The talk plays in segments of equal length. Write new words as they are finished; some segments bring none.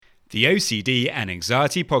The OCD and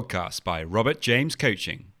Anxiety Podcast by Robert James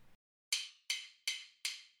Coaching.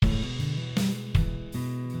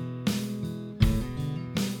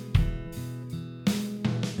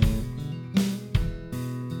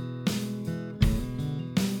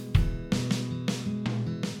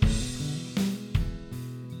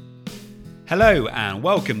 Hello and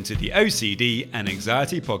welcome to the OCD and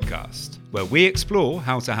Anxiety Podcast, where we explore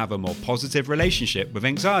how to have a more positive relationship with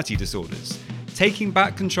anxiety disorders, taking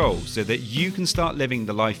back control so that you can start living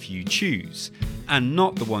the life you choose and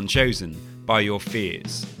not the one chosen by your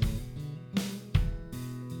fears.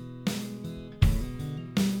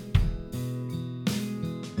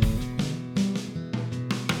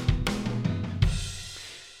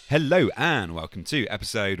 Hello and welcome to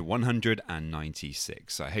episode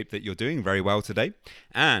 196. I hope that you're doing very well today.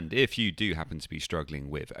 And if you do happen to be struggling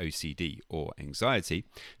with OCD or anxiety,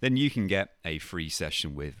 then you can get a free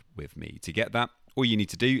session with me. To get that, all you need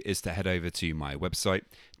to do is to head over to my website,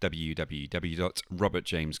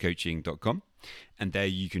 www.robertjamescoaching.com. And there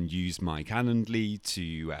you can use my Calendly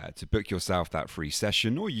to book yourself that free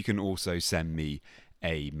session, or you can also send me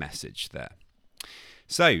a message there.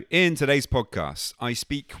 So, in today's podcast, I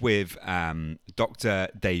speak with Dr.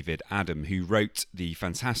 David Adam, who wrote the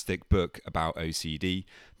fantastic book about OCD,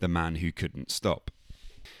 The Man Who Couldn't Stop.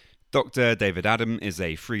 Dr. David Adam is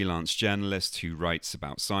a freelance journalist who writes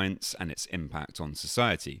about science and its impact on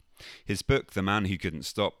society. His book, The Man Who Couldn't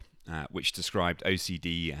Stop, which described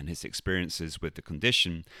OCD and his experiences with the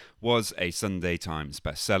condition, was a Sunday Times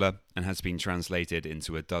bestseller and has been translated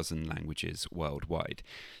into a dozen languages worldwide.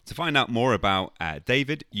 To find out more about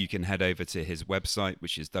David, you can head over to his website,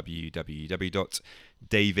 which is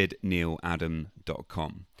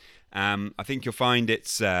www.davidnealadam.com. I think you'll find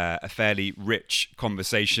it's a fairly rich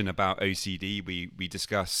conversation about OCD. We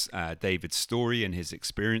discuss David's story and his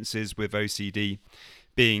experiences with OCD.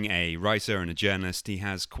 Being a writer and a journalist, he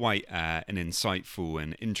has quite an insightful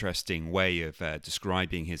and interesting way of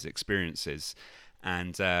describing his experiences,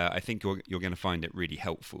 and I think you're going to find it really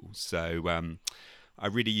helpful. So I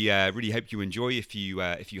really hope you enjoy. If you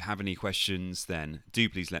have any questions, then do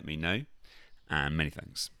please let me know. And many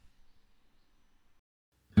thanks.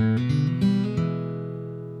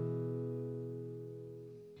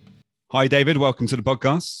 Hi, David. Welcome to the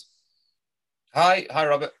podcast. Hi,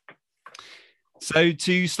 Robert. So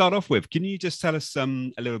to start off with, can you just tell us a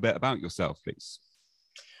little bit about yourself, please?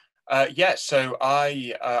 So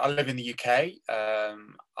I live in the UK.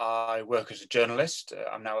 I work as a journalist.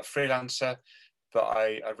 I'm now a freelancer, but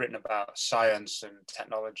I've written about science and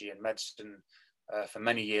technology and medicine for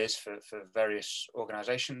many years for various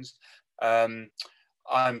organisations. I'm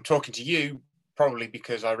talking to you probably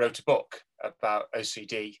because I wrote a book about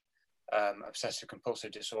OCD, obsessive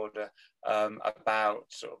compulsive disorder. I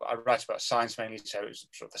write about science mainly, so it's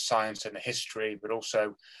sort of the science and the history, but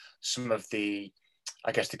also some of the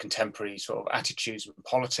contemporary sort of attitudes and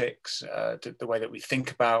politics, the way that we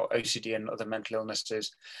think about OCD and other mental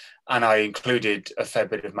illnesses. And I included a fair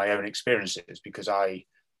bit of my own experiences because I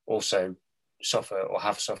also suffer or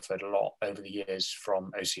have suffered a lot over the years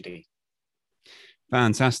from OCD.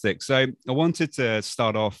 Fantastic. So I wanted to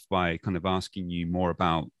start off by kind of asking you more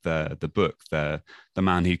about the book, The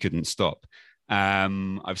Man Who Couldn't Stop.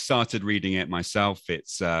 I've started reading it myself.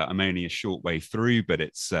 I'm only a short way through, but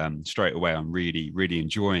it's straight away I'm really, really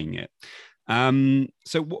enjoying it.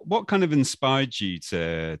 So what kind of inspired you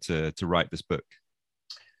to write this book?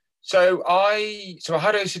 So I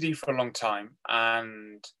had OCD for a long time,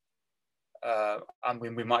 and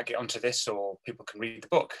we might get onto this, or people can read the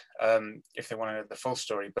book if they want to know the full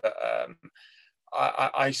story. But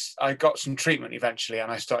I got some treatment eventually,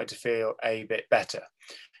 and I started to feel a bit better.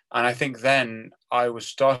 And I think then I was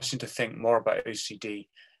starting to think more about OCD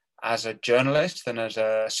as a journalist than as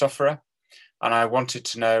a sufferer. And I wanted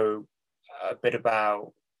to know a bit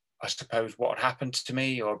about, I suppose, what had happened to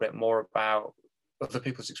me, or a bit more about other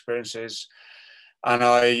people's experiences. And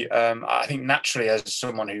I think naturally, as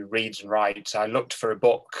someone who reads and writes, I looked for a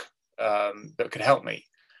book that could help me.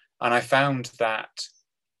 And I found that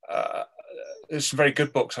there's some very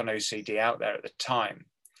good books on OCD out there at the time,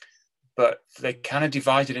 but they kind of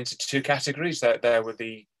divided into two categories. There were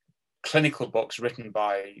the clinical books written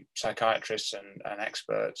by psychiatrists and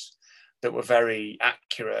experts that were very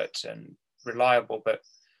accurate and reliable, but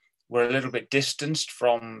were a little bit distanced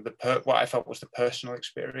from what I felt was the personal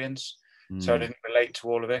experience. So I didn't relate to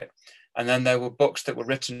all of it. And then there were books that were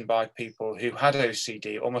written by people who had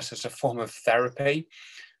OCD almost as a form of therapy.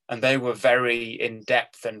 And they were very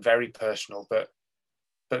in-depth and very personal, but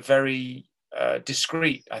very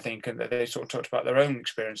discreet, I think, and that they sort of talked about their own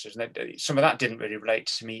experiences, and some of that didn't really relate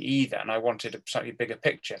to me either, and I wanted a slightly bigger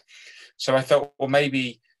picture. So I thought, well,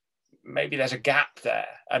 maybe there's a gap there.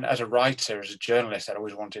 And as a writer, as a journalist, I'd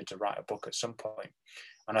always wanted to write a book at some point.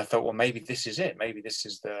 And I thought, well, maybe this is it. Maybe this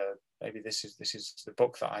is the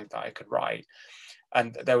book that I could write.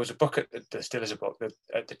 And there was a book, there still is a book, that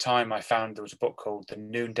at the time I found there was a book called The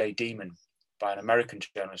Noonday Demon by an American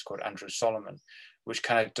journalist called Andrew Solomon, which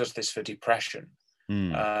kind of does this for depression.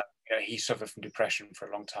 He suffered from depression for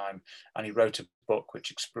a long time, and he wrote a book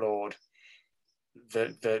which explored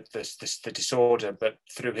the disorder, but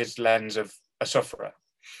through his lens of a sufferer.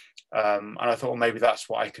 And I thought, well, maybe that's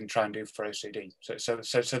what I can try and do for OCD. So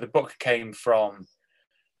the book came from,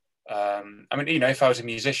 I mean, you know, if I was a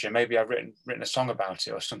musician, maybe I've written a song about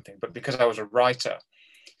it or something. But because I was a writer,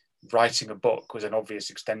 writing a book was an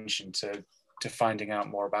obvious extension to finding out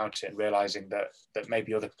more about it and realizing that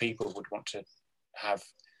maybe other people would want to have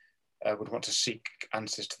would want to seek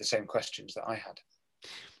answers to the same questions that I had.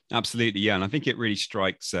 Absolutely, yeah, and I think it really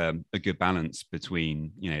strikes a good balance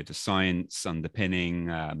between, you know, the science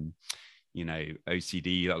underpinning, you know,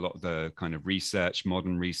 OCD, a lot of the kind of research,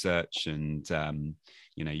 modern research, and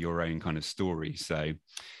you know, your own kind of story. So,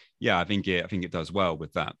 yeah, I think it does well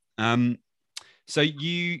with that. So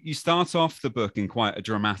you start off the book in quite a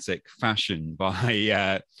dramatic fashion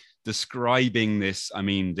by describing this. I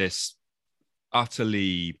mean, this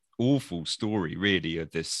utterly awful story, really,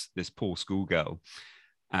 of this poor schoolgirl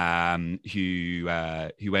who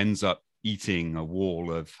ends up eating a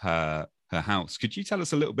wall of her house. Could you tell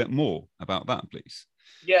us a little bit more about that, please?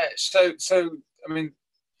 Yeah. So I mean,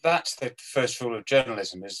 that's the first rule of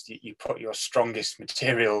journalism: is you put your strongest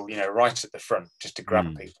material, you know, right at the front, just to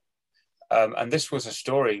grab people. And this was a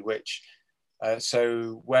story which,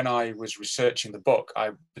 so when I was researching the book,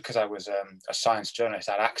 because I was a science journalist,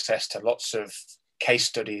 I had access to lots of case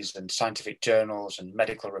studies and scientific journals and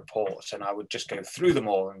medical reports, and I would just go through them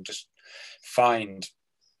all and just find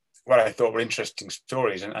what I thought were interesting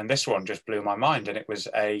stories. And this one just blew my mind. And it was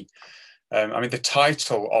I mean, the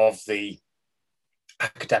title of the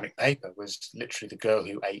academic paper was literally "The Girl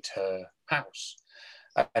Who Ate Her House."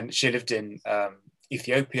 And she lived in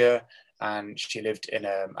Ethiopia, and she lived in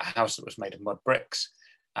a house that was made of mud bricks.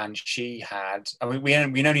 And she had, I mean,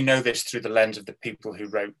 we only know this through the lens of the people who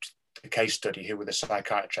wrote the case study, who were the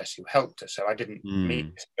psychiatrists who helped her. So I didn't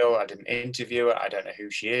meet this girl, I didn't interview her, I don't know who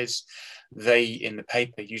she is. They, in the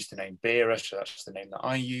paper, used the name Vera, so that's the name that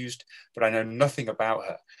I used, but I know nothing about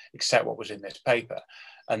her except what was in this paper.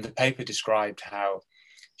 And the paper described how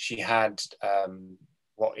she had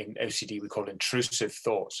what in OCD we call intrusive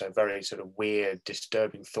thoughts, so very sort of weird,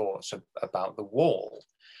 disturbing thoughts about the wall.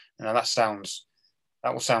 Now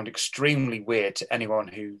that will sound extremely weird to anyone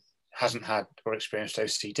who hasn't had or experienced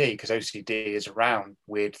OCD, because OCD is around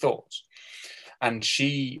weird thoughts. And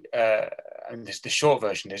she, and the short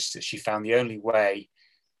version is that she found the only way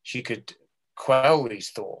she could quell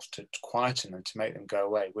these thoughts, to quieten them, to make them go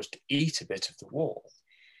away, was to eat a bit of the wall.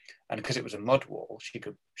 And because it was a mud wall, she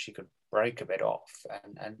could break a bit off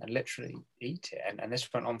and literally eat it. And this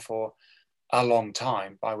went on for a long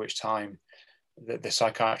time, by which time the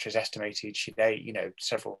psychiatrist estimated she'd ate, you know,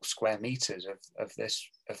 several square meters of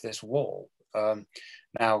this wall.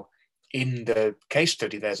 Now, in the case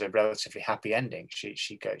study, there's a relatively happy ending.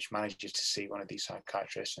 She manages to see one of these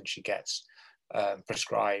psychiatrists, and she gets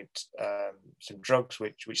prescribed some drugs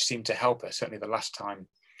which seem to help her. Certainly, the last time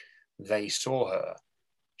they saw her,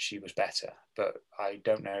 she was better. But I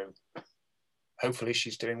don't know. Hopefully,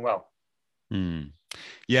 she's doing well.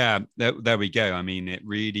 Yeah, there we go. I mean, it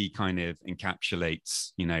really kind of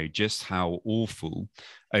encapsulates, you know, just how awful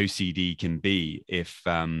OCD can be if,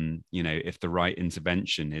 you know, if the right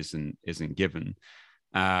intervention isn't given.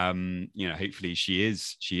 You know, hopefully she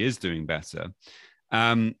is doing better.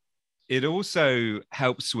 It also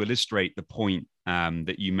helps to illustrate the point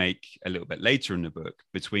that you make a little bit later in the book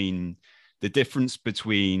between the difference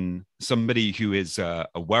between somebody who is a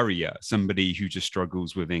worrier, somebody who just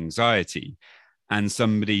struggles with anxiety, and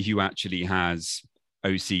somebody who actually has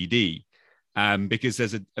OCD. Because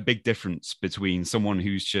there's a big difference between someone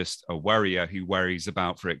who's just a worrier, who worries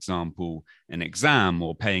about, for example, an exam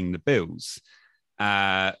or paying the bills,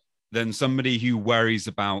 than somebody who worries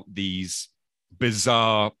about these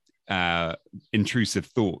bizarre, intrusive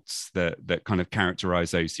thoughts that kind of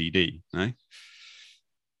characterize OCD, right?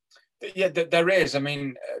 Yeah, there is. I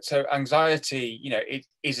mean, so anxiety, you know, it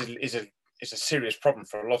is a serious problem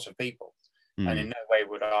for a lot of people, and in no way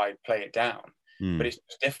would I play it down. But it's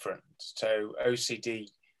different. So OCD,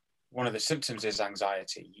 one of the symptoms is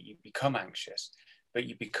anxiety. You become anxious, but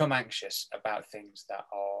you become anxious about things that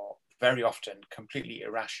are very often completely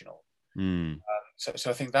irrational. So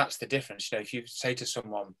I think that's the difference. If you say to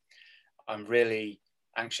someone, I'm really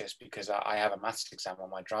anxious because I have a maths exam on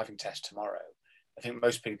my driving test tomorrow, I think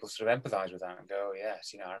most people sort of empathize with that and go, oh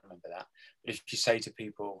yes, I remember that. But if you say to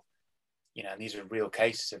people, and these are real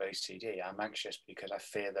cases of OCD, I'm anxious because I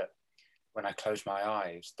fear that when I close my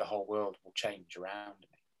eyes, the whole world will change around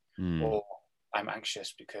me. Or I'm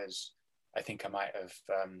anxious because I think I might have,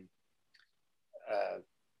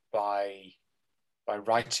 by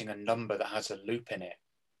writing a number that has a loop in it,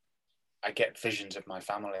 I get visions of my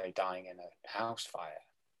family dying in a house fire.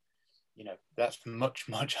 That's much,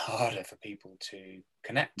 much harder for people to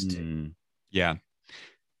connect to. Yeah.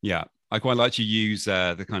 I quite like to use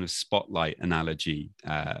the kind of spotlight analogy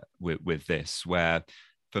with this, where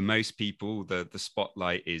for most people, the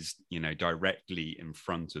spotlight is, directly in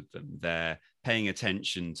front of them. They're paying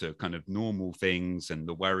attention to kind of normal things, and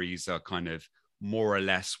the worries are kind of more or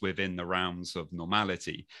less within the realms of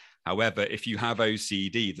normality. However, if you have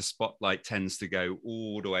OCD, the spotlight tends to go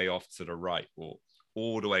all the way off to the right, or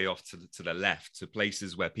all the way off to the left, to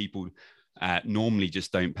places where people normally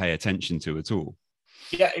just don't pay attention to at all.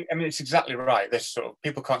 Yeah, I mean, it's exactly right. This sort of,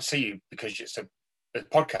 people can't see you because it's a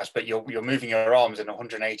podcast, but you're moving your arms in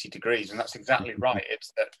 180 degrees, and that's exactly right.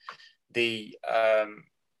 It's that the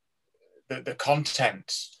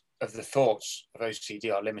content of the thoughts of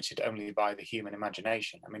OCD are limited only by the human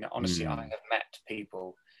imagination. I mean, honestly, I have met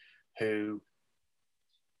people who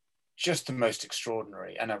just the most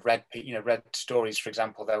extraordinary, and I've read stories. For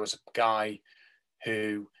example, there was a guy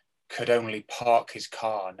who could only park his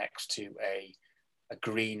car next to a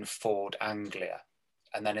green Ford Anglia,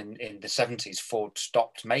 and then in the 70s, Ford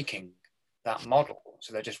stopped making that model,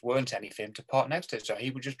 so there just weren't any for him to park next to it. So he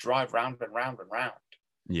would just drive round and round and round.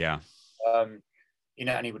 Yeah.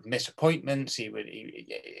 And he would miss appointments. You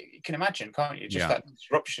can imagine, can't you? Just that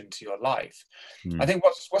disruption to your life. I think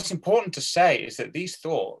what's important to say is that these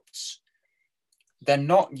thoughts, they're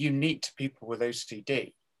not unique to people with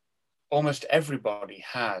OCD. Almost everybody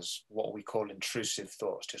has what we call intrusive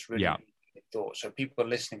thoughts, just really thoughts. So people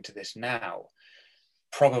listening to this now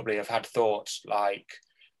probably have had thoughts like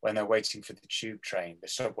when they're waiting for the tube train, the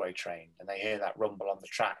subway train, and they hear that rumble on the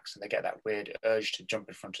tracks and they get that weird urge to jump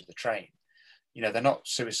in front of the train. They're not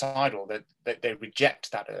suicidal. They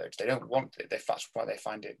reject that urge. They don't want it. That's why they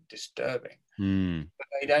find it disturbing. But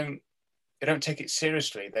they don't take it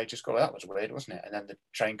seriously. They just go, well, that was weird, wasn't it? And then the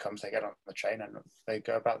train comes, they get on the train and they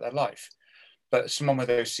go about their life. But someone with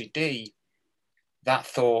OCD, that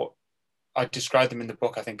thought, I describe them in the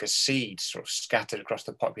book, I think, as seeds sort of scattered across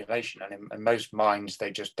the population. And in most minds, they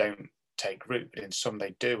just don't take root. But in some,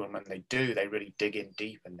 they do. And when they do, they really dig in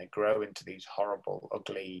deep and they grow into these horrible,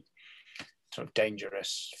 ugly, sort of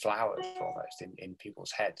dangerous flowers almost in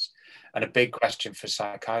people's heads. And a big question for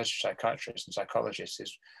psychiatrists and psychologists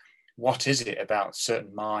is, what is it about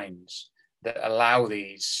certain minds that allow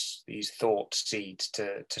these thought seeds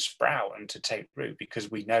to sprout and to take root?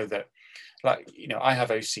 Because we know that, I have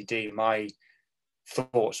OCD. My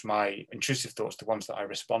thoughts, my intrusive thoughts, the ones that I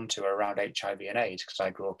respond to are around HIV and AIDS, because I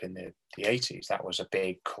grew up in the 80s. That was a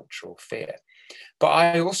big cultural fear. But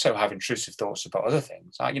I also have intrusive thoughts about other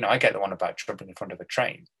things. I get the one about jumping in front of a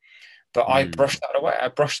train, but I brush that away. I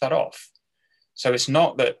brush that off. So it's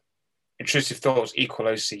not that intrusive thoughts equal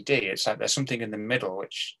OCD. It's like there's something in the middle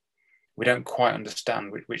which we don't quite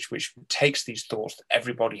understand, which takes these thoughts that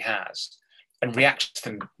everybody has and reacts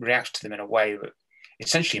to them in a way that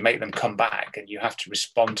essentially make them come back, and you have to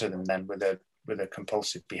respond to them then with a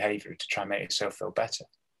compulsive behavior to try and make yourself feel better.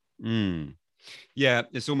 Yeah,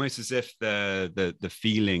 it's almost as if the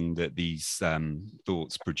feeling that these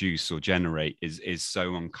thoughts produce or generate is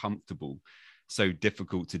so uncomfortable, so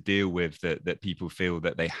difficult to deal with, that people feel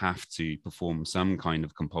that they have to perform some kind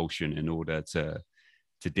of compulsion in order to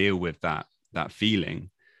deal with that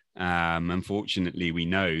feeling. Unfortunately, we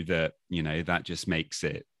know that that just makes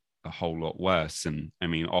it a whole lot worse. And I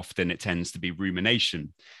mean, often it tends to be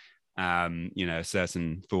rumination. A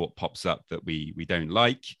certain thought pops up that we don't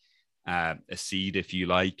like, a seed, if you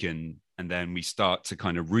like, and then we start to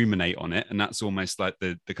kind of ruminate on it, and that's almost like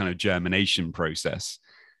the kind of germination process.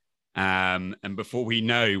 And before we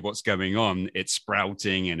know what's going on, it's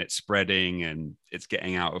sprouting and it's spreading and it's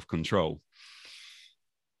getting out of control.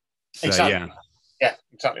 So, exactly. Yeah,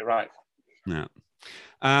 exactly right. Yeah.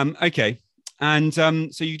 Okay. And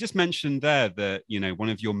so you just mentioned there that one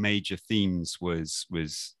of your major themes was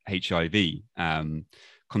HIV,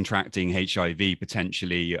 contracting HIV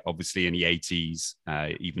potentially, obviously in the 80s,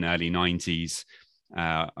 even early 90s.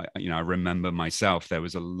 I remember myself, there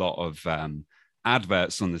was a lot of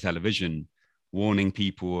adverts on the television warning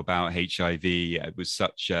people about HIV. It was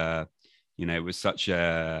such a, it was such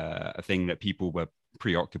a thing that people were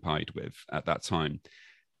preoccupied with at that time.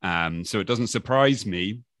 So it doesn't surprise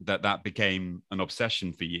me that that became an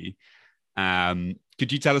obsession for you.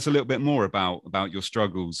 Could you tell us a little bit more about your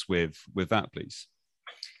struggles with that, please?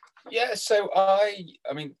 Yeah, so I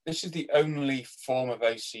mean, this is the only form of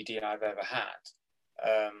OCD I've ever had.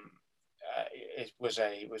 It was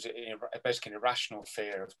basically an irrational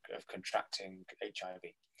fear of contracting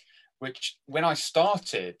HIV, which when I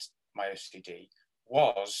started my OCD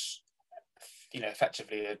was,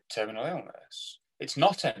 effectively a terminal illness. It's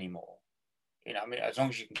not anymore. I mean, as long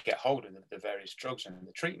as you can get hold of the various drugs and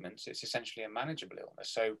the treatments, it's essentially a manageable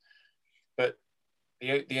illness. So, but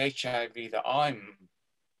the HIV that I'm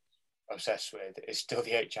obsessed with is still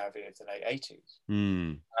the HIV of the late 80s.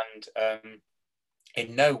 And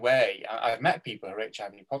in no way, I've met people who are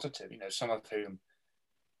HIV positive, some of whom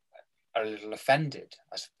are a little offended,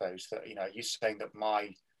 I suppose, that, you're saying that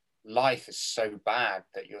my life is so bad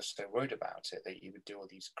that you're so worried about it that you would do all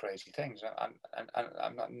these crazy things. And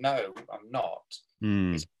I'm not, no, I'm not.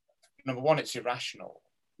 It's, number one, it's irrational.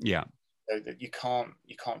 Yeah. So that you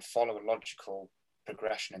can't follow a logical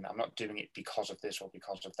progression in that. I'm not doing it because of this or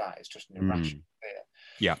because of that. It's just an irrational fear.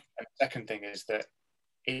 Yeah. And the second thing is that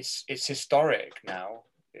it's historic now.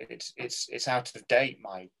 It's out of date.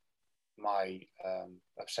 My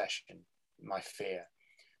obsession, my fear.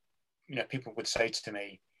 People would say to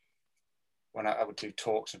me when I would do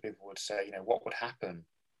talks, and people would say, what would happen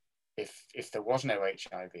if there was no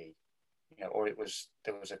HIV, or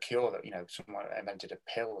there was a cure that someone invented a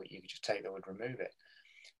pill that you could just take that would remove it.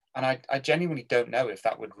 And I genuinely don't know if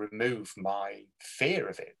that would remove my fear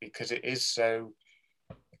of it, because it is so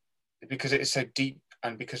deep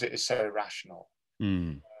and because it is so irrational.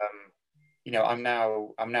 I'm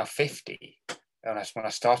now 50, and when I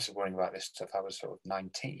started worrying about this stuff, I was sort of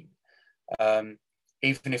 19.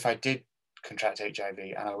 Even if I did contract HIV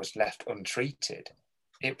and I was left untreated,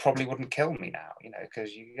 it probably wouldn't kill me now,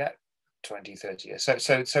 because you get 20, 30 years.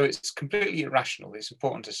 So it's completely irrational. It's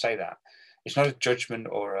important to say that. It's not a judgment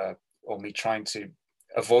or me trying to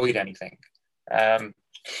avoid anything.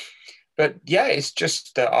 But yeah, it's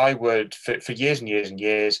just that I would, for years and years and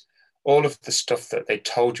years, all of the stuff that they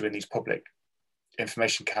told you in these public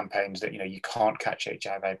information campaigns that, you can't catch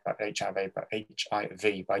HIV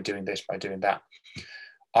by doing this, by doing that,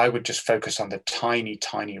 I would just focus on the tiny,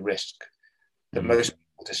 tiny risk that most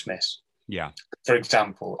people dismiss. Yeah. For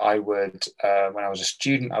example, I would, when I was a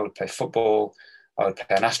student, I would play football. I would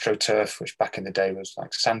play on AstroTurf, which back in the day was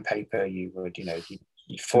like sandpaper. You would,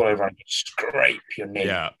 you'd fall over and you'd scrape your knee.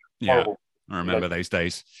 Yeah. Horrible, I remember those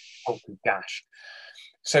days. Gash.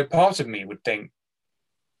 So part of me would think,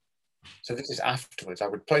 so this is afterwards. I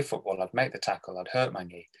would play football. I'd make the tackle. I'd hurt my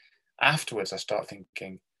knee. Afterwards, I start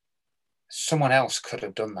thinking, someone else could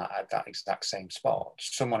have done that at that exact same spot.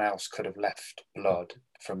 Someone else could have left blood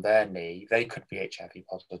from their knee. They could be HIV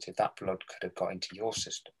positive. That blood could have got into your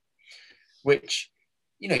system, which,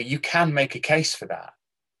 you can make a case for that.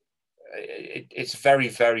 It's very,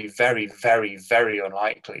 very, very, very, very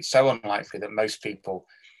unlikely. So unlikely that most people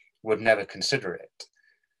would never consider it.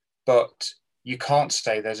 But you can't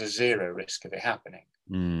say there's a zero risk of it happening.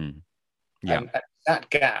 Yeah. And that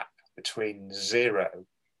gap between zero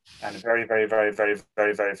and very, very, very, very,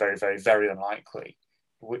 very, very, very, very, very unlikely,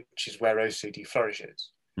 which is where OCD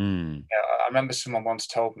flourishes. I remember someone once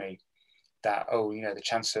told me that, the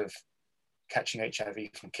chance of catching HIV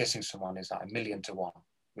from kissing someone is like 1,000,000 to 1,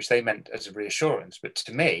 which they meant as a reassurance. But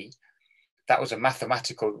to me, that was a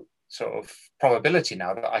mathematical sort of probability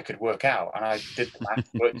now that I could work out. And I did the math,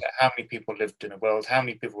 worked out how many people lived in the world, how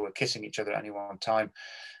many people were kissing each other at any one time.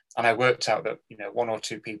 And I worked out that, 1 or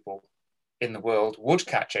 2 people in the world would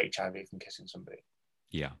catch HIV from kissing somebody.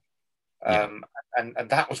 Yeah. And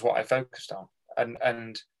that was what I focused on.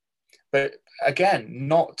 But again,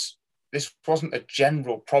 this wasn't a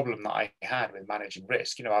general problem that I had with managing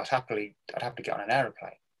risk. I'd happily get on an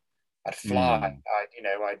aeroplane. I'd fly.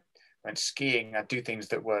 I went skiing. I'd do things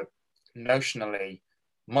that were notionally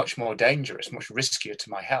much more dangerous, much riskier to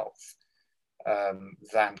my health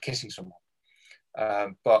than kissing someone.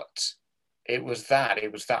 But it was that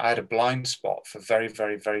I had a blind spot for very,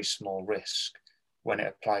 very, very small risk when it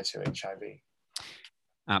applied to HIV.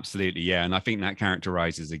 Absolutely, yeah, and I think that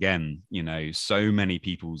characterizes again, so many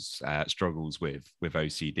people's struggles with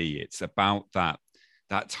OCD. It's about that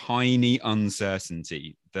tiny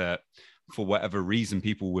uncertainty that, for whatever reason,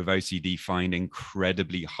 people with OCD find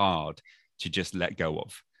incredibly hard to just let go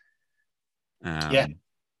of. Yeah,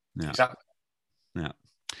 exactly. Yeah.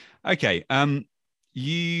 Okay.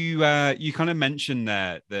 You kind of mentioned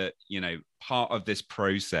there that part of this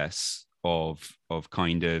process of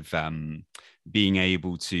kind of being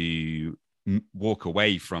able to walk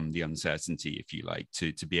away from the uncertainty, if you like,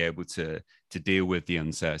 to be able to deal with the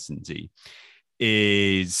uncertainty,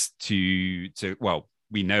 is to well,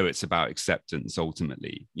 we know it's about acceptance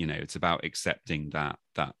ultimately. You know, it's about accepting that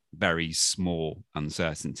very small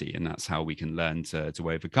uncertainty, and that's how we can learn to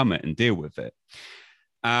overcome it and deal with it.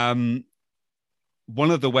 One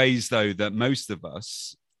of the ways, though, that most of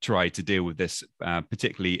us try to deal with this,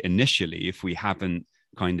 particularly initially, if we haven't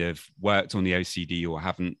kind of worked on the OCD or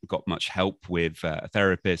haven't got much help with a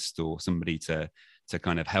therapist or somebody to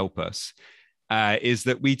kind of help us, is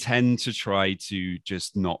that we tend to try to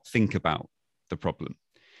just not think about the problem.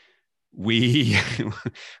 We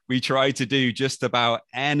try to do just about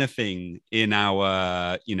anything in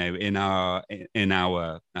our I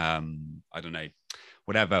don't know,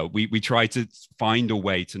 whatever. We try to find a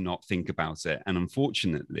way to not think about it, and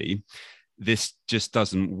unfortunately, this just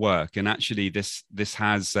doesn't work. And actually, this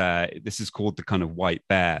is called the kind of white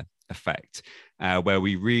bear effect, where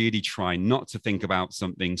we really try not to think about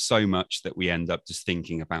something so much that we end up just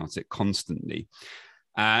thinking about it constantly.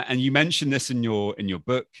 And you mentioned this in your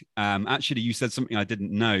book. Actually, you said something I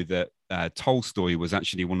didn't know, that Tolstoy was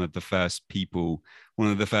actually one of the first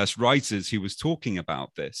writers who was talking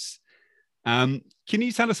about this. Can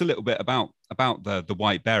you tell us a little bit about the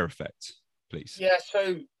white bear effect, please? Yeah.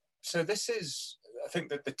 So this is, I think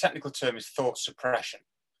that the technical term is thought suppression.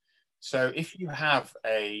 So if you have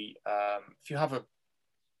an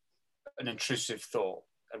intrusive thought,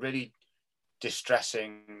 a really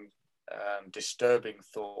distressing, disturbing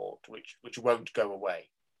thought, which won't go away,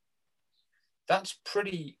 that's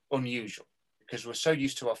pretty unusual, because we're so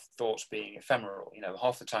used to our thoughts being ephemeral. You know,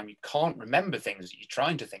 half the time you can't remember things that you're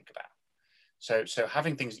trying to think about. So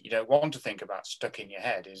having things that you don't want to think about stuck in your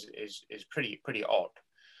head is pretty odd.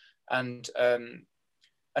 And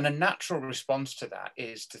a natural response to that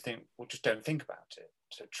is to think, well, just don't think about it.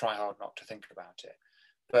 So try hard not to think about it.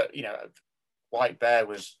 But, you know, white bear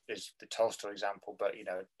is the Tolstoy example. But, you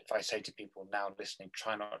know, if I say to people now listening,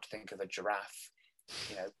 try not to think of a giraffe,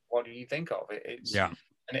 you know, what do you think of? It's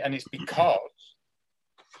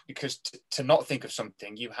because to not think of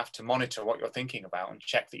something, you have to monitor what you're thinking about and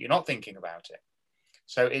check that you're not thinking about it.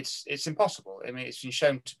 So it's impossible. I mean, it's been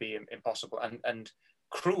shown to be impossible, and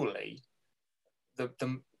cruelly, the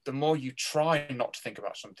more you try not to think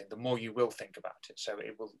about something, the more you will think about it. So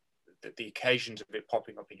the occasions of it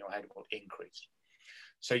popping up in your head will increase.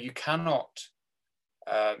 So you cannot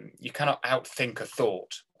outthink a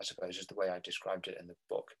thought, I suppose, is the way I described it in the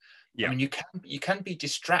book. Yeah. I mean, you can be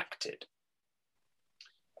distracted.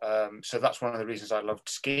 So that's one of the reasons I loved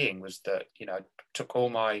skiing, was that, you know, I took all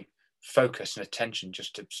my focus and attention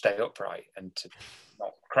just to stay upright and to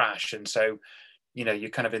not crash. And so, you know, you're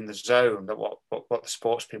kind of in the zone, that what the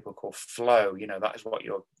sports people call flow. You know, that is what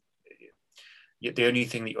you're the only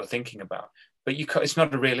thing that you're thinking about. But it's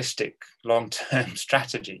not a realistic long-term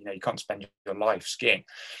strategy. You know, you can't spend your life skiing.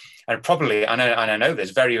 And probably, I know there's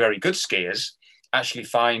very, very good skiers actually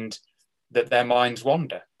find that their minds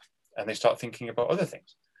wander and they start thinking about other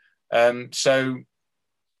things.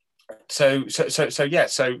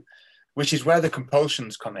 Which is where the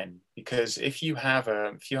compulsions come in, because if you have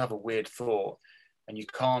a weird thought and you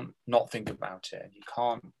can't not think about it and you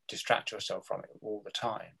can't distract yourself from it all the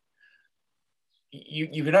time,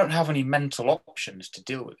 you don't have any mental options to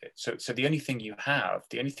deal with it. So the only thing you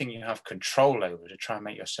have control over to try and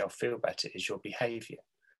make yourself feel better is your behavior.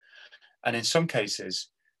 And in some cases,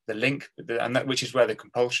 the link, which is where the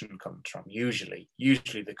compulsion comes from. Usually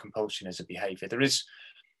the compulsion is a behavior. There's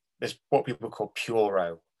what people call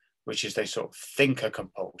puro, which is they sort of think a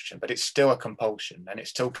compulsion, but it's still a compulsion, and it's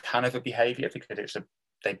still kind of a behavior because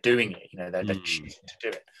they're doing it. You know, they're choosing to do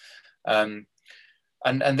it.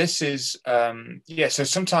 And this is so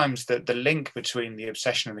sometimes the link between the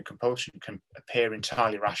obsession and the compulsion can appear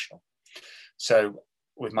entirely rational. So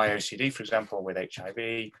with my OCD, for example, with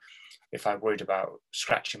HIV, if I worried about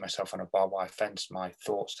scratching myself on a barbed wire fence, my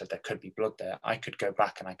thoughts that there could be blood there, I could go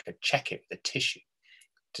back and I could check it with a tissue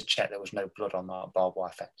to check there was no blood on that barbed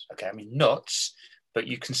wire fence. Okay, I mean, nuts, but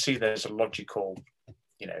you can see there's a logical,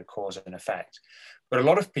 you know, cause and effect. But a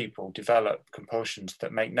lot of people develop compulsions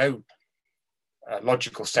that make no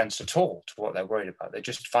logical sense at all to what they're worried about. They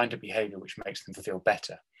just find a behavior which makes them feel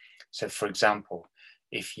better. So, for example,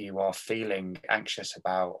 if you are feeling anxious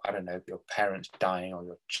about, I don't know, your parents dying or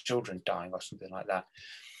your children dying or something like that,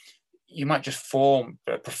 you might just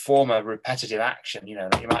perform a repetitive action. You know,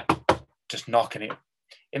 you might just knock, and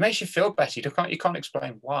it makes you feel better. You can't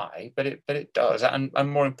explain why, but it does. And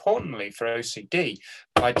more importantly, for OCD,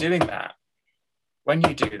 by doing that, when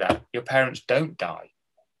you do that, your parents don't die.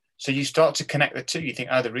 So you start to connect the two. You think,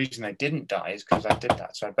 oh, the reason they didn't die is because I did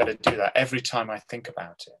that. So I better do that every time I think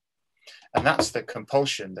about it. And that's the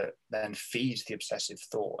compulsion that then feeds the obsessive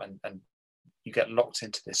thought. And you get locked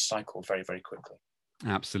into this cycle very, very quickly.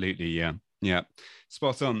 Absolutely. Yeah. Yeah.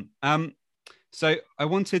 Spot on. So I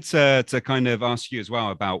wanted to kind of ask you as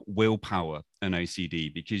well about willpower and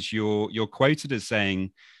OCD, because you're quoted as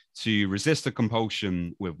saying to resist a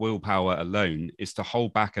compulsion with willpower alone is to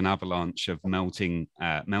hold back an avalanche of melting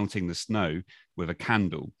the snow with a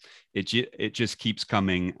candle. It just keeps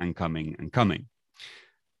coming and coming and coming.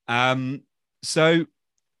 So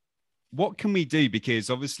what can we do? Because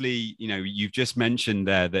obviously, you've just mentioned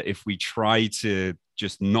there that if we try to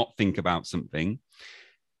just not think about something,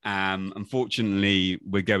 unfortunately,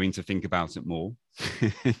 we're going to think about it more.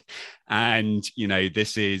 And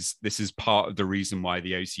this is part of the reason why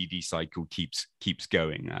the OCD cycle keeps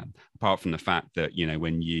going. Apart from the fact that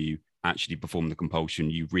when you actually perform the compulsion,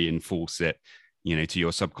 you reinforce it, to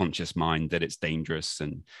your subconscious mind that it's dangerous,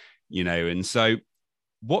 and so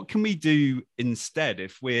what can we do instead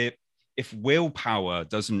if willpower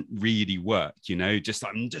doesn't really work? Just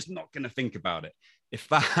I'm just not going to think about it. If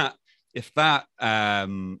that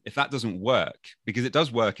doesn't work, because it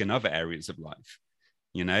does work in other areas of life,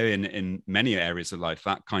 in many areas of life,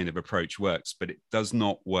 that kind of approach works, but it does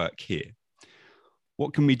not work here.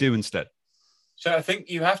 What can we do instead? So I think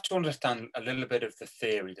you have to understand a little bit of the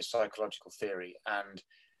theory, the psychological theory. And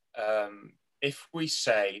if we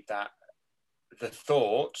say that the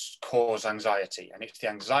thoughts cause anxiety, and it's the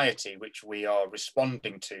anxiety which we are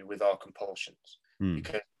responding to with our compulsions,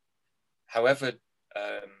 because however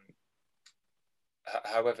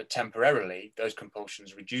temporarily those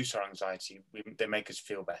compulsions reduce our anxiety, they make us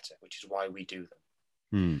feel better, which is why we do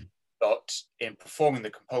them. But in performing the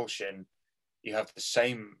compulsion, you have the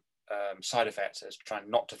same side effects as trying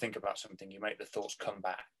not to think about something. You make the thoughts come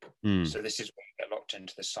back. So this is where you get locked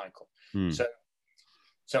into the cycle.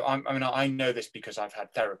 So I know this because I've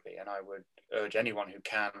had therapy, and I would urge anyone who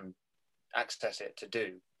can access it to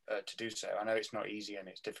do so. I know it's not easy and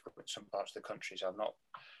it's difficult in some parts of the country, so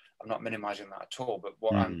I'm not minimizing that at all, but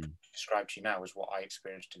what I'm describing to you now is what I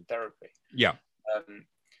experienced in therapy. Yeah.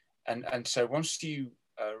 And so once you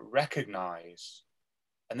recognize,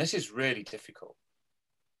 and this is really difficult,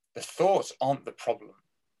 the thoughts aren't the problem.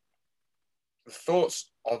 The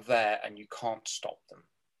thoughts are there and you can't stop them.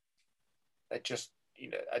 They're just,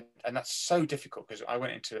 and that's so difficult, because I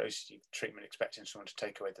went into OCD treatment expecting someone to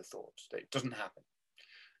take away the thoughts. It doesn't happen.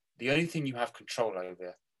 The only thing you have control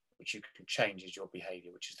over, which you can change, is your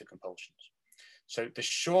behavior, which is the compulsions. So the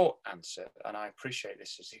short answer, and I appreciate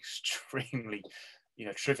this is extremely,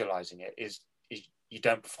 trivializing it, is you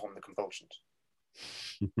don't perform the compulsions.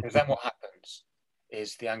 Because then what happens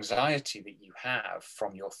is the anxiety that you have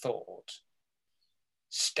from your thought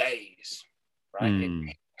stays, right? It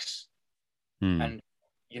peaks. And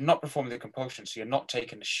you're not performing the compulsion, so you're not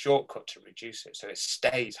taking a shortcut to reduce it. So it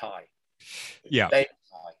stays high. It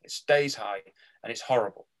stays high, and it's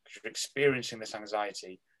horrible because you're experiencing this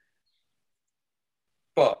anxiety.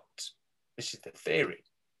 But this is the theory.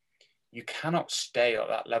 You cannot stay at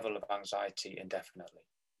that level of anxiety indefinitely.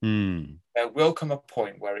 There will come a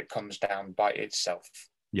point where it comes down by itself.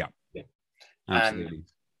 Yeah. Absolutely. And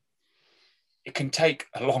it can take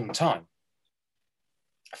a long time.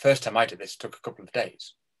 First time I did this took a couple of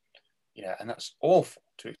days, and that's awful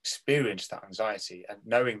to experience that anxiety, and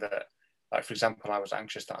knowing that, like, for example, I was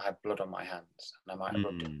anxious that I had blood on my hands and I might have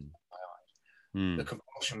rubbed it in my eyes. The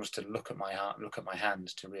compulsion was to look at my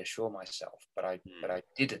hands to reassure myself, but I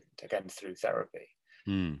didn't, again, through therapy.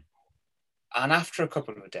 And after a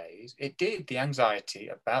couple of days, the anxiety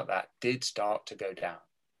about that did start to go down.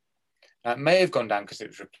 Now, it may have gone down because it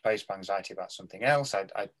was replaced by anxiety about something else.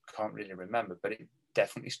 I can't really remember, but it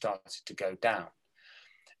definitely started to go down.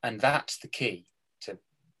 And that's the key to,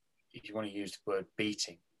 if you want to use the word,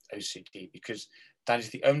 beating OCD, because that is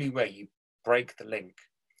the only way you break the link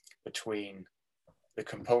between the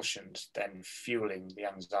compulsions then fueling the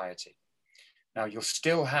anxiety. Now, you'll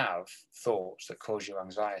still have thoughts that cause you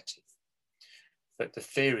anxiety, but the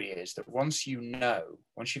theory is that once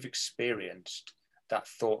you've experienced that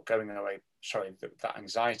thought going away, that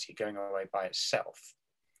anxiety going away by itself,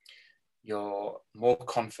 you're more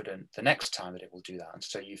confident the next time that it will do that. And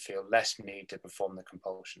so you feel less need to perform the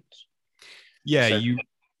compulsions. Yeah.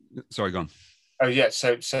 Sorry, go on. Oh, yeah.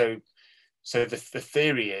 So the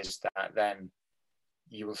theory is that then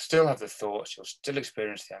you will still have the thoughts, you'll still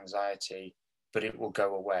experience the anxiety, but it will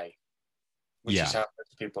go away, which is how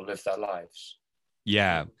most people live their lives.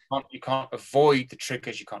 Yeah. You can't avoid the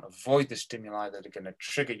triggers. You can't avoid the stimuli that are going to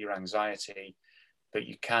trigger your anxiety. but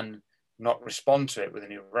you can not respond to it with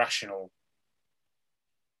an irrational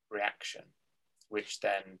reaction, which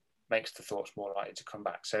then makes the thoughts more likely to come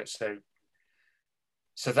back. So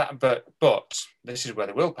that, but this is where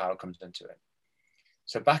the willpower comes into it.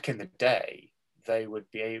 So back in the day, they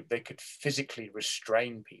could physically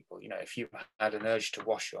restrain people. You know, if you had an urge to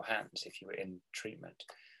wash your hands, if you were in treatment,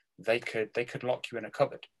 they could lock you in a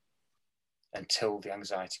cupboard until the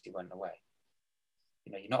anxiety went away.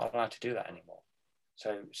 You know, you're not allowed to do that anymore.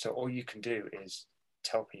 So all you can do is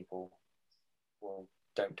tell people, well,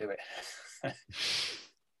 don't do it.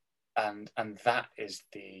 and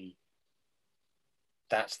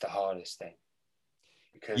that's the hardest thing,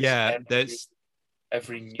 because there's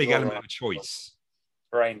every big element of choice.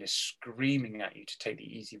 Brain is screaming at you to take the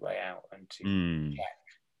easy way out and to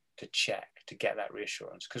check, to get that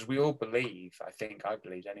reassurance, because we all believe, I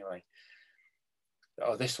believed anyway,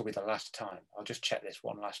 oh, this will be the last time. I'll just check this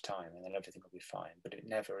one last time and then everything will be fine. But it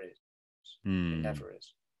never is. It never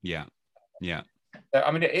is. Yeah.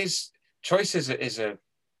 I mean, choice is a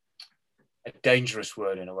dangerous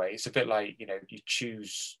word in a way. It's a bit like, you know, you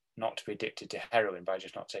choose not to be addicted to heroin by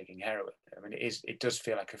just not taking heroin. I mean, it does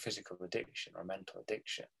feel like a physical addiction or a mental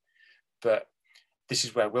addiction. But this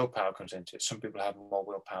is where willpower comes into it. Some people have more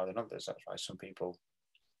willpower than others. That's why some people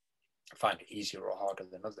find it easier or harder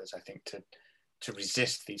than others, I think, to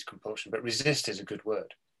resist these compulsions. But resist is a good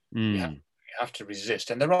word. You have to resist,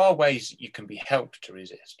 and there are ways that you can be helped to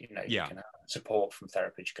resist. You know, you can have support from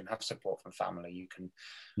therapists, you can have support from family, you can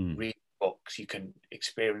read books, you can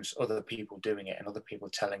experience other people doing it and other people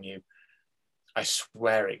telling you, I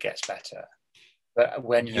swear it gets better. But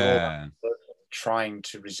when you're trying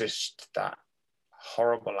to resist that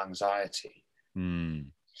horrible anxiety, it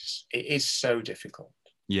is so difficult.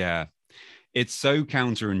 Yeah, it's so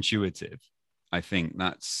counterintuitive. I think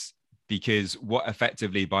that's because what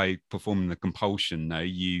effectively, by performing the compulsion, though,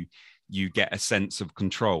 you get a sense of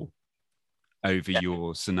control over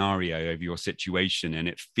your scenario, over your situation, and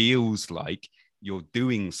it feels like you're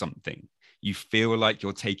doing something. You feel like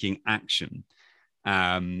you're taking action.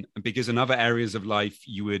 Because in other areas of life,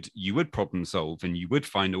 you would problem solve and you would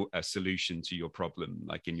find a solution to your problem,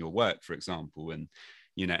 like in your work, for example, and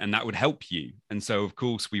you know, and that would help you. And so, of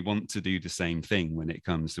course, we want to do the same thing when it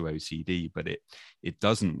comes to OCD, but it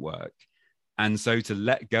doesn't work. And so, to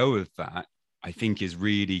let go of that, I think is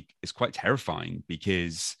quite terrifying,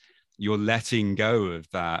 because you're letting go of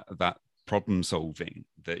that problem solving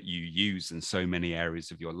that you use in so many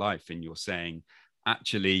areas of your life, and you're saying,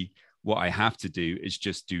 actually, what I have to do is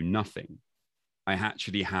just do nothing. I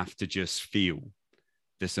actually have to just feel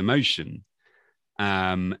this emotion.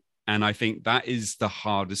 And I think that is the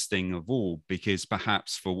hardest thing of all, because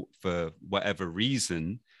perhaps for whatever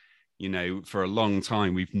reason, you know, for a long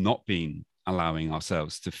time, we've not been allowing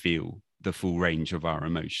ourselves to feel the full range of our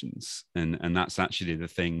emotions. And that's actually the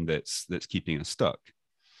thing that's keeping us stuck.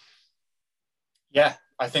 Yeah,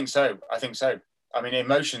 I think so. I mean,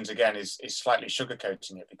 emotions, again, is slightly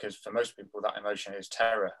sugarcoating it, because for most people, that emotion is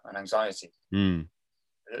terror and anxiety.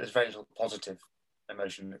 There's very little positive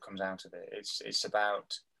emotion that comes out of it. It's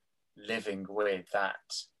about living with that,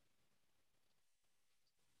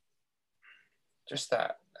 just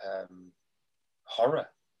that horror,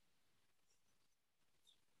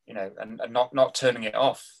 you know, and not turning it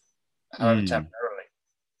off, however temporarily.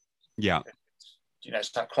 Yeah. You know,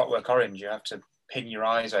 it's that Clockwork Orange. You have to pin your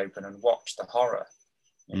eyes open and watch the horror,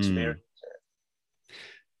 experience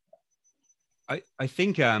it. I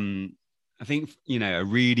think you know, a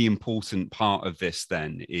really important part of this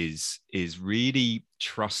then is really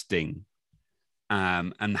trusting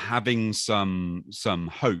and having some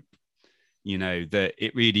hope, you know, that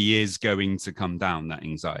it really is going to come down, that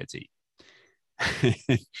anxiety.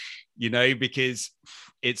 You know, because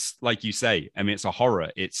it's like you say, I mean, it's a horror.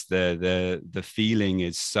 It's the feeling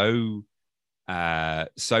is so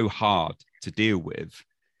hard to deal with.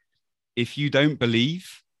 If you don't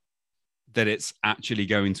believe that it's actually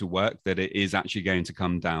going to work, that it is actually going to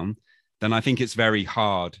come down, then I think it's very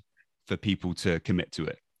hard for people to commit to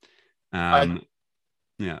it. I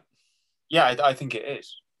think it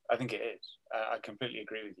is. I completely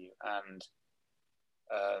agree with you. And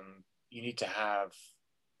you need to have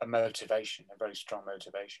a motivation, a very strong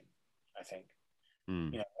motivation, I think.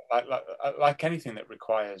 You know, like anything that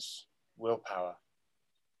requires willpower,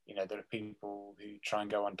 you know, there are people who try and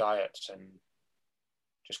go on diets and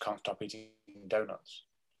just can't stop eating donuts.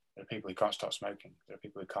 There are people who can't stop smoking. There are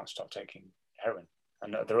people who can't stop taking heroin.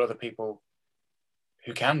 And there are other people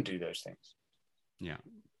who can do those things. Yeah.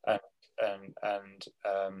 But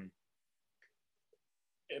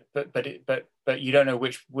you don't know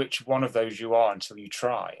which one of those you are until you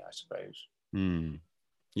try, I suppose.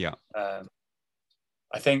 Yeah.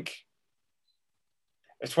 I think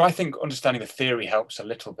it's why I think understanding the theory helps a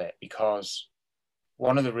little bit, because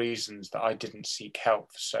one of the reasons that I didn't seek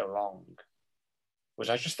help for so long was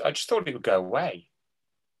I just thought it would go away.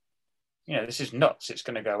 You know, this is nuts. It's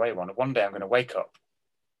going to go away. One day I'm going to wake up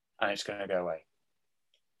and it's going to go away.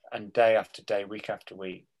 And day after day, week after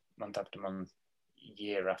week, month after month,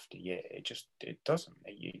 year after year, it doesn't.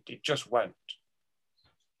 It just won't.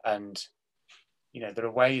 And, you know, there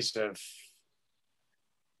are ways of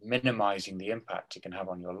minimizing the impact it can have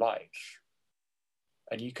on your life.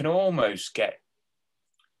 And you can almost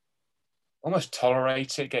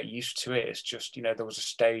tolerate it, get used to it. It's just, you know, there was a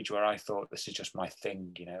stage where I thought, this is just my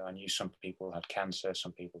thing. You know, I knew some people had cancer,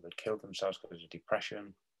 some people had killed themselves because of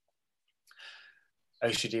depression.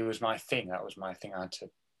 OCD was my thing. That was my thing. I had to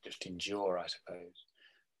just endure, I suppose.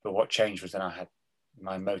 But what changed was then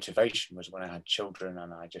my motivation was when I had children,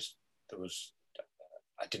 and I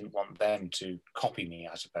didn't want them to copy me,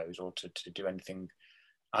 I suppose, or to do anything.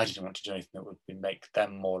 I didn't want to do anything that would make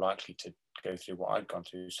them more likely to go through what I'd gone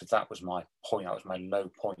through. So that was my point. That was my low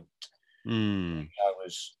point. I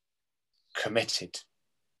was committed.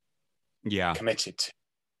 Yeah. Committed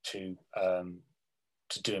to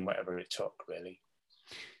doing whatever it took, really.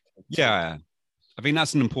 Yeah. I think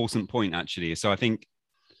that's an important point, actually. So I think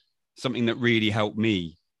something that really helped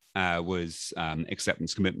me was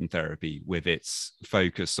acceptance commitment therapy, with its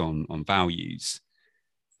focus on values.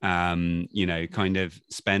 You know, kind of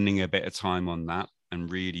spending a bit of time on that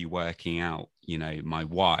and really working out, you know, my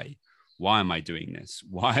why. Why am I doing this?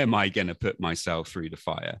 Why am I going to put myself through the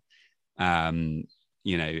fire?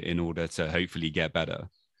 You know, in order to hopefully get better.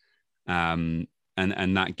 And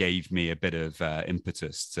that gave me a bit of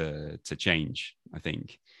impetus to change, I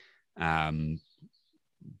think.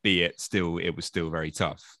 Be it still, it was still very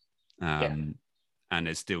tough. And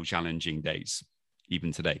it's still challenging days,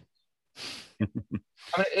 even today. I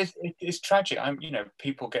mean, it's tragic. You know,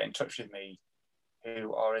 people get in touch with me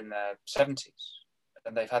who are in their 70s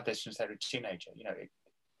and they've had this since they were a teenager, you know,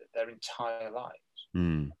 their entire lives.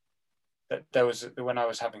 There was, when I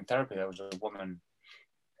was having therapy, there was a woman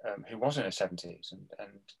who was in her 70s,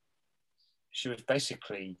 and she was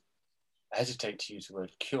basically, I hesitate to use the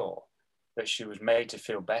word cure, but she was made to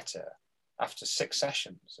feel better after 6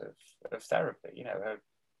 sessions of therapy. You know, her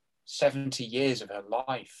 70 years of her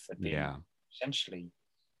life had been essentially,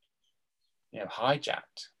 you know,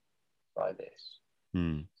 hijacked by this.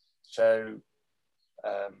 So,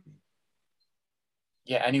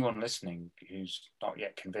 anyone listening who's not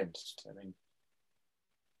yet convinced, I mean,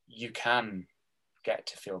 you can get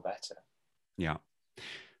to feel better. Yeah.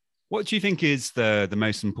 What do you think is the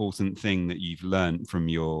most important thing that you've learned from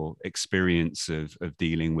your experience of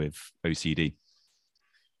dealing with OCD?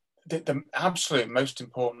 The absolute most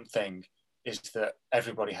important thing is that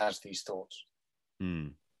everybody has these thoughts.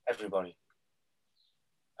 Everybody.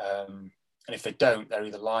 And if they don't, they're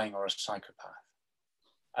either lying or a psychopath.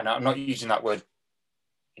 And I'm not using that word,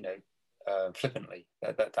 you know, flippantly.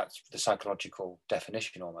 That's the psychological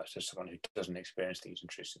definition almost, of someone who doesn't experience these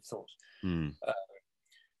intrusive thoughts.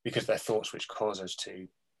 Because they're thoughts which cause us to,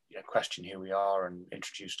 you know, question who we are and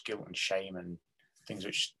introduce guilt and shame and things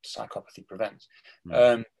which psychopathy prevents.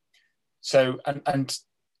 So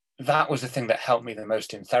that was the thing that helped me the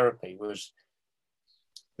most in therapy. Was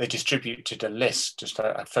they distributed a list, just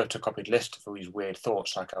a photocopied list of all these weird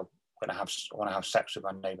thoughts, like I want to have sex with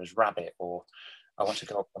my neighbour's rabbit, or I want to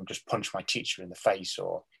go up and just punch my teacher in the face,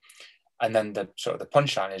 and then the sort of the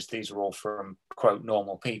punchline is these are all from, quote,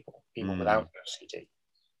 normal people without OCD.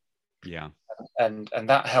 Yeah. And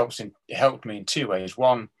that helped me in 2 ways.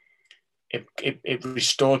 One, it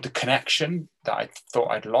restored the connection that I thought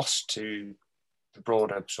I'd lost to the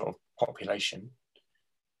broader sort of population.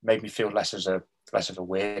 Made me feel less of a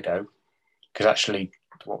weirdo, because actually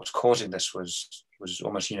what was causing this was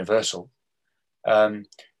almost universal. And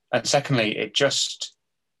secondly,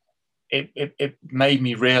 it made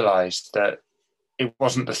me realize that it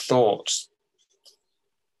wasn't the thoughts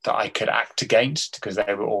that I could act against, because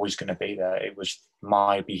they were always going to be there. It was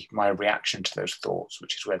my reaction to those thoughts,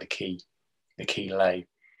 which is where the key lay,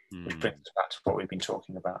 which brings us back to what we've been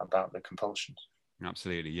talking about the compulsions.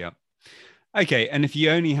 Absolutely, yeah. Okay, and if you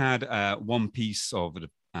only had one piece of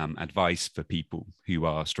advice for people who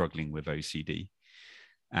are struggling with OCD,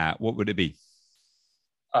 what would it be?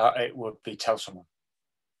 It would be tell someone.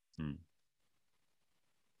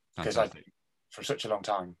 Because I did for such a long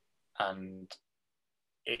time, and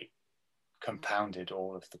it compounded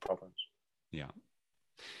all of the problems. Yeah,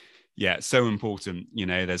 it's so important. You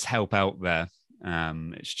know, there's help out there.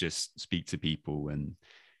 It's just speak to people, and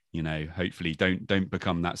hopefully don't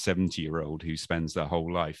become that 70-year-old who spends their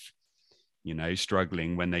whole life,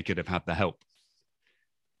 struggling when they could have had the help.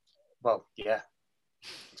 Well, yeah,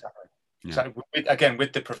 exactly. Yeah. So again,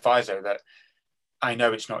 with the proviso that I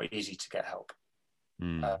know it's not easy to get help.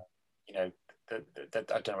 I don't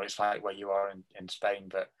know what it's like where you are in Spain,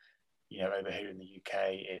 but over here in the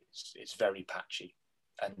UK, it's very patchy,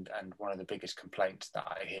 and one of the biggest complaints that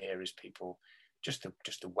I hear is people just the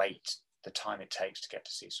wait, the time it takes to get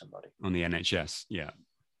to see somebody on the NHS. Yeah.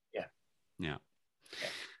 Yeah.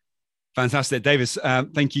 Fantastic. Davis,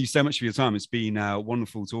 thank you so much for your time. It's been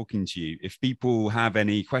wonderful talking to you. If people have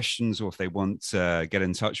any questions or if they want to get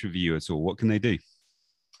in touch with you at all, what can they do?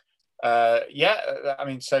 So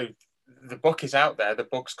the book is out there. The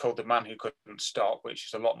book's called The Man Who Couldn't Stop, which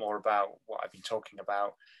is a lot more about what I've been talking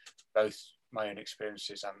about, both my own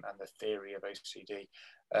experiences and the theory of OCD.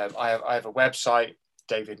 I have a website,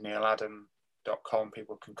 davidnealadam.com.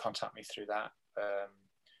 People can contact me through that.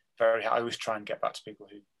 I always try and get back to people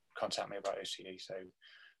who contact me about OCD. So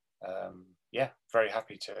very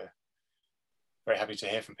happy to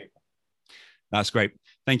hear from people. That's great.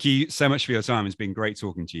 Thank you so much for your time. It's been great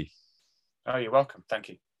talking to you. Oh, you're welcome. Thank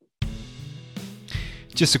you.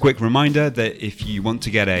 Just a quick reminder that if you want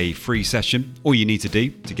to get a free session, all you need to do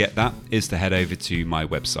to get that is to head over to my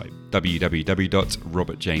website,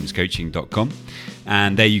 www.robertjamescoaching.com.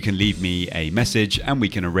 And there you can leave me a message and we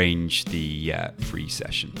can arrange the free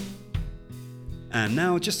session. And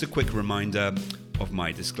now just a quick reminder of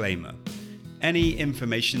my disclaimer. Any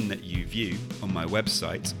information that you view on my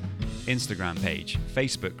website, Instagram page,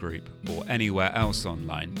 Facebook group, or anywhere else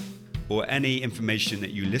online, or any information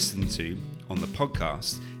that you listen to on the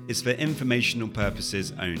podcast is for informational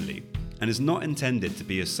purposes only and is not intended to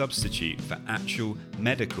be a substitute for actual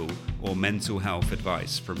medical or mental health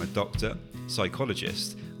advice from a doctor,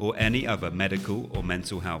 psychologist, or any other medical or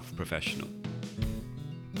mental health professional.